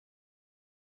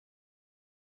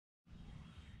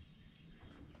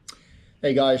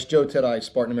Hey guys, joeteti,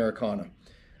 Spartanamericana.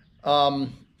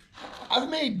 I've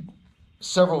made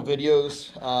several videos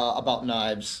about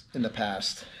knives in the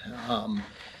past,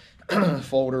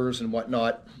 folders and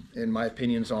whatnot, and my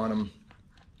opinions on them.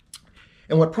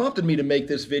 And what prompted me to make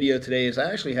this video today is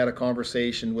I actually had a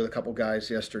conversation with a couple guys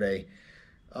yesterday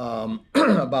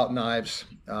about knives,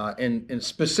 and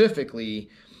specifically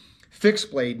fixed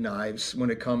blade knives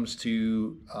when it comes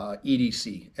to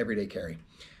EDC, everyday carry.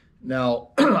 Now,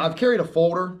 I've carried a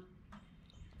folder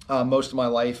most of my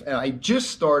life, and I just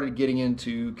started getting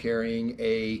into carrying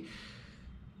a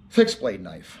fixed blade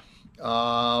knife.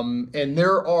 And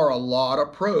there are a lot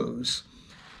of pros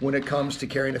when it comes to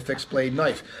carrying a fixed blade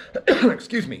knife.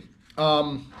 Excuse me.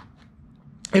 And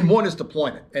one is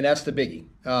deployment, and that's the biggie.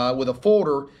 With a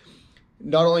folder,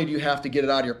 not only do you have to get it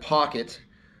out of your pocket,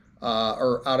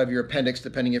 or out of your appendix,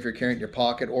 depending if you're carrying it in your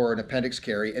pocket or an appendix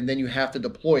carry, and then you have to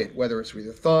deploy it, whether it's with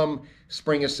your thumb,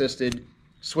 spring assisted,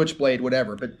 switchblade,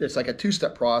 whatever, but it's like a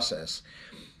two-step process.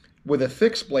 With a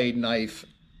fixed blade knife,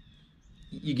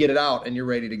 you get it out and you're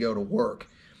ready to go to work.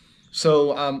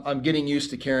 So I'm getting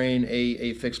used to carrying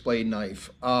a fixed blade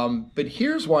knife. But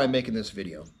here's why I'm making this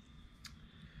video.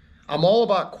 I'm all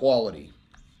about quality.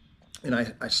 And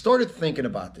I started thinking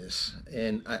about this,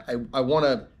 and I want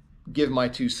to give my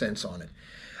 2 cents on it.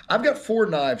 I've got 4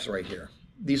 knives right here.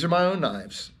 These are my own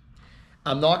knives.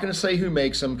 I'm not going to say who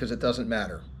makes them because it doesn't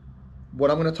matter. What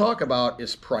I'm going to talk about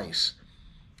is price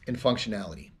and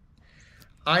functionality.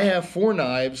 I have 4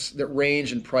 knives that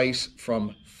range in price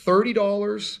from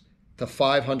 $30 to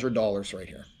 $500 right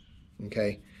here.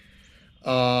 Okay.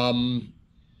 And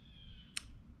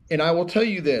I will tell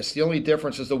you this, the only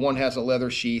difference is the one has a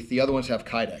leather sheath, the other ones have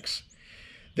Kydex.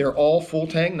 They're all full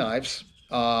tang knives.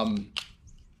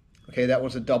 Okay, that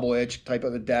was a double-edged type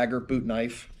of a dagger boot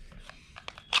knife.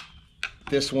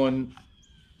 This one,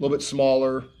 a little bit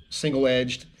smaller,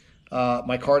 single-edged.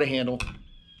 Micarta handle,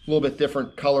 a little bit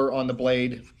different color on the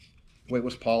blade, the way it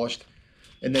was polished.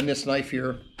 And then this knife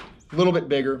here, a little bit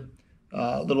bigger,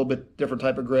 a little bit different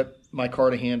type of grip,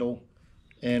 micarta handle,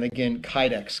 and again,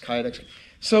 Kydex.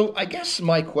 So I guess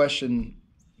my question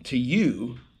to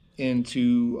you and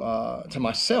to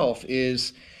myself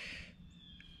is,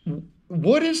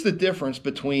 what is the difference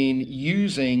between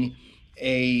using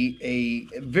a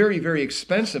very, very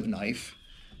expensive knife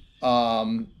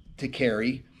to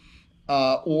carry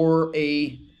or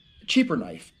a cheaper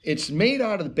knife? It's made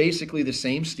out of basically the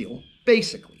same steel.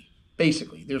 Basically.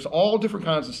 There's all different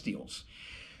kinds of steels.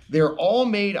 They're all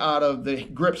made out of, the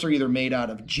grips are either made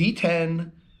out of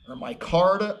G10 or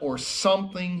micarta or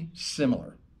something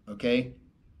similar, okay?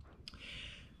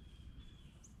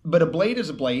 But a blade is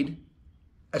a blade,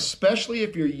 especially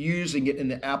if you're using it in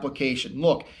the application.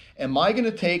 Look, am I going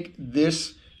to take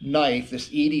this knife, this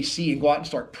EDC, and go out and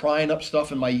start prying up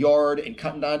stuff in my yard and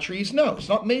cutting down trees? No, it's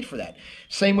not made for that.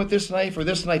 Same with this knife or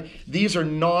this knife. These are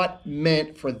not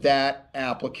meant for that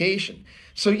application.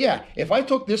 So yeah, if I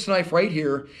took this knife right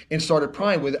here and started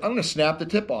prying with it, I'm going to snap the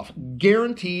tip off.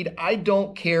 Guaranteed, I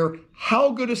don't care how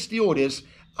good a steel it is,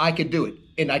 I could do it.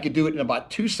 And I could do it in about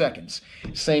 2 seconds.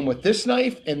 Same with this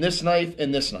knife and this knife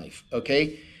and this knife,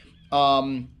 okay?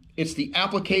 It's the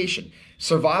application.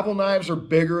 Survival knives are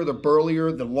bigger, they're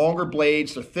burlier, the longer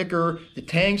blades, they're thicker, the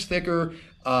tang's thicker.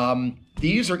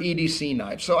 These are EDC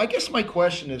knives. So I guess my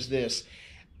question is this.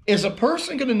 Is a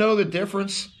person going to know the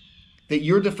difference that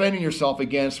you're defending yourself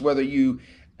against, whether you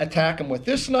attack them with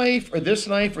this knife or this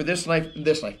knife or this knife and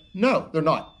this knife? No, they're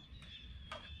not.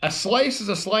 A slice is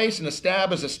a slice and a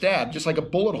stab is a stab, just like a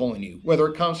bullet hole in you, whether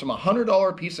it comes from a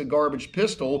 $100 piece of garbage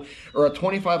pistol or a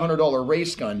 $2,500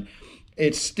 race gun,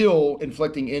 it's still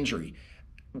inflicting injury.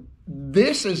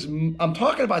 I'm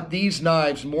talking about these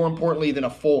knives more importantly than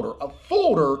a folder. A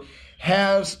folder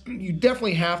you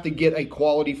definitely have to get a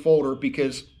quality folder,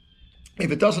 because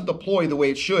if it doesn't deploy the way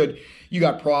it should, you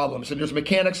got problems. And there's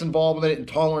mechanics involved in it and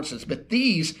tolerances. But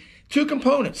these 2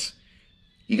 components,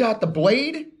 you got the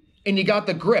blade and you got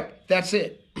the grip. That's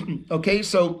it. Okay,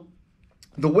 so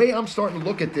the way I'm starting to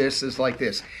look at this is like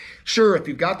this. Sure, if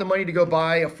you've got the money to go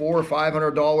buy a $400 or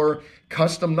 $500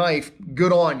 custom knife,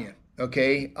 good on you.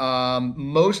 Okay,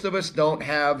 most of us don't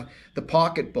have the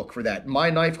pocketbook for that.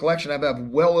 My knife collection, I have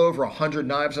well over 100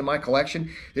 knives in my collection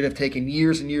that have taken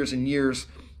years and years and years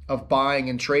of buying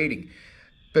and trading.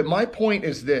 But my point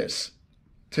is this.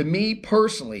 To me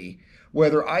personally,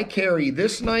 whether I carry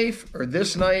this knife or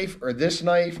this knife or this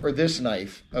knife or this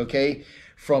knife, okay,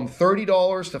 from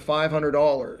 $30 to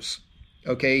 $500,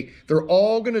 okay, they're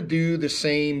all going to do the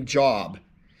same job.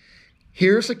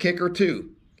 Here's a kicker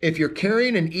too. If you're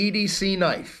carrying an EDC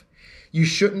knife, You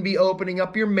shouldn't be opening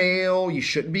up your mail. You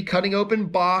shouldn't be cutting open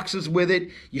boxes with it.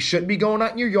 You shouldn't be going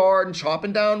out in your yard and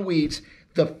chopping down weeds.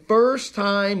 The first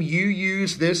time you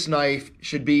use this knife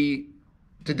should be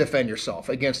to defend yourself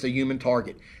against a human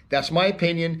target. That's my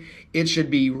opinion. It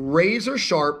should be razor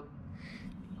sharp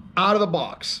out of the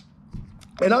box.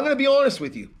 And I'm going to be honest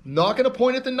with you, not going to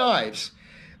point at the knives,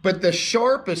 but the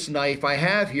sharpest knife I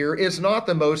have here is not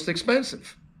the most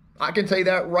expensive. I can tell you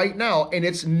that right now, and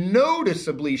it's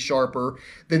noticeably sharper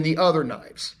than the other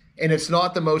knives, and it's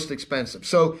not the most expensive.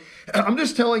 So I'm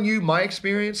just telling you my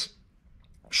experience.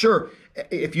 Sure,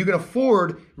 if you can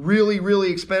afford really,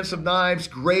 really expensive knives,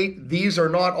 great. These are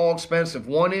not all expensive.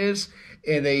 One is,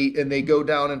 and they go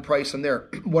down in price from there.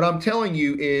 What I'm telling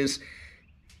you is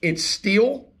it's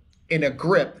steel and a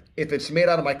grip. If it's made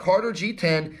out of my Carter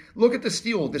G10, look at the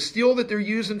steel. The steel that they're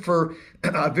using for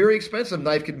a very expensive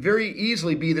knife could very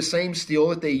easily be the same steel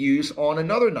that they use on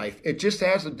another knife. It just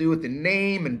has to do with the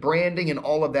name and branding and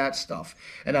all of that stuff.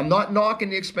 And I'm not knocking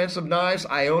the expensive knives.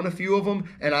 I own a few of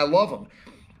them and I love them.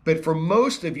 But for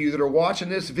most of you that are watching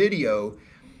this video,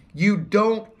 you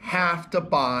don't have to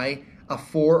buy a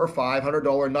 $400 or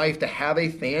 $500 knife to have a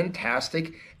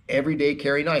fantastic everyday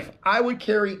carry knife. I would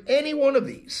carry any one of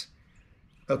these,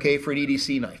 okay, for an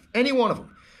EDC knife, any one of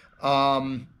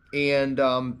them. And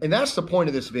that's the point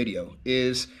of this video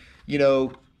is, you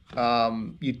don't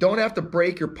have to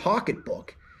break your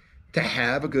pocketbook to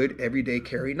have a good everyday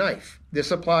carry knife. This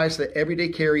applies to everyday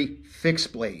carry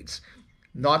fixed blades.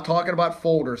 Not talking about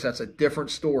folders, that's a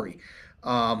different story.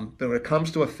 But when it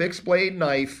comes to a fixed blade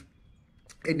knife,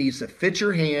 it needs to fit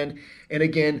your hand. And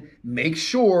again, make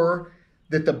sure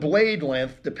that the blade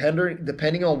length,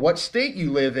 depending on what state you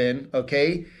live in,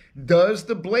 okay, does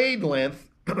the blade length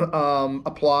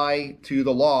apply to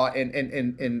the law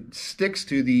and sticks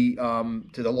to the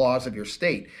laws of your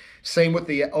state. Same with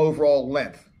the overall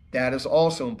length. That is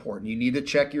also important. You need to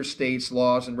check your state's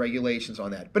laws and regulations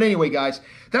on that. But anyway, guys,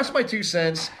 that's my 2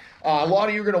 cents. A lot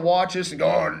of you are going to watch this and go,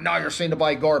 oh, now you're saying to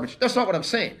buy garbage. That's not what I'm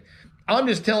saying. I'm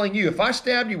just telling you, if I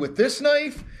stabbed you with this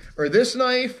knife or this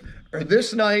knife or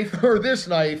this knife or this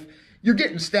knife, you're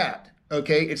getting stabbed,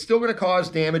 okay? It's still going to cause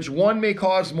damage. One may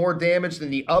cause more damage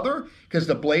than the other because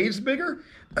the blade's bigger.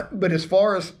 But as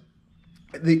far as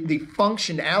the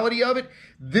functionality of it,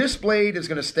 this blade is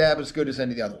going to stab as good as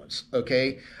any of the other ones,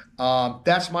 okay?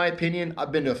 That's my opinion.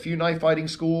 I've been to a few knife fighting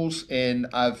schools, and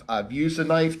I've used a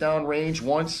knife down range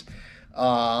once,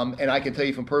 and I can tell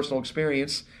you from personal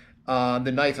experience,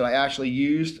 the knife that I actually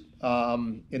used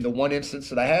in the one instance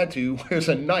that I had to was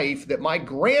a knife that my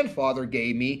grandfather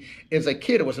gave me as a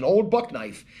kid. It was an old buck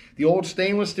knife, the old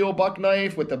stainless steel buck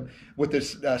knife with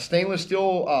this stainless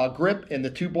steel grip and the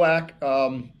 2 black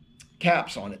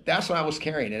caps on it. That's what I was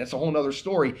carrying, and it's a whole nother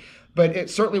story. But it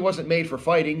certainly wasn't made for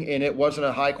fighting, and it wasn't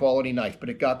a high-quality knife, but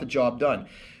it got the job done.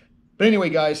 But anyway,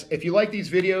 guys, if you like these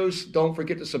videos, don't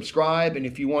forget to subscribe. And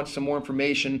if you want some more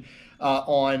information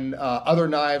on other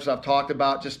knives I've talked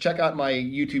about, just check out my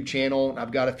YouTube channel.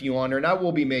 I've got a few on there, and I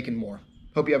will be making more.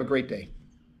 Hope you have a great day.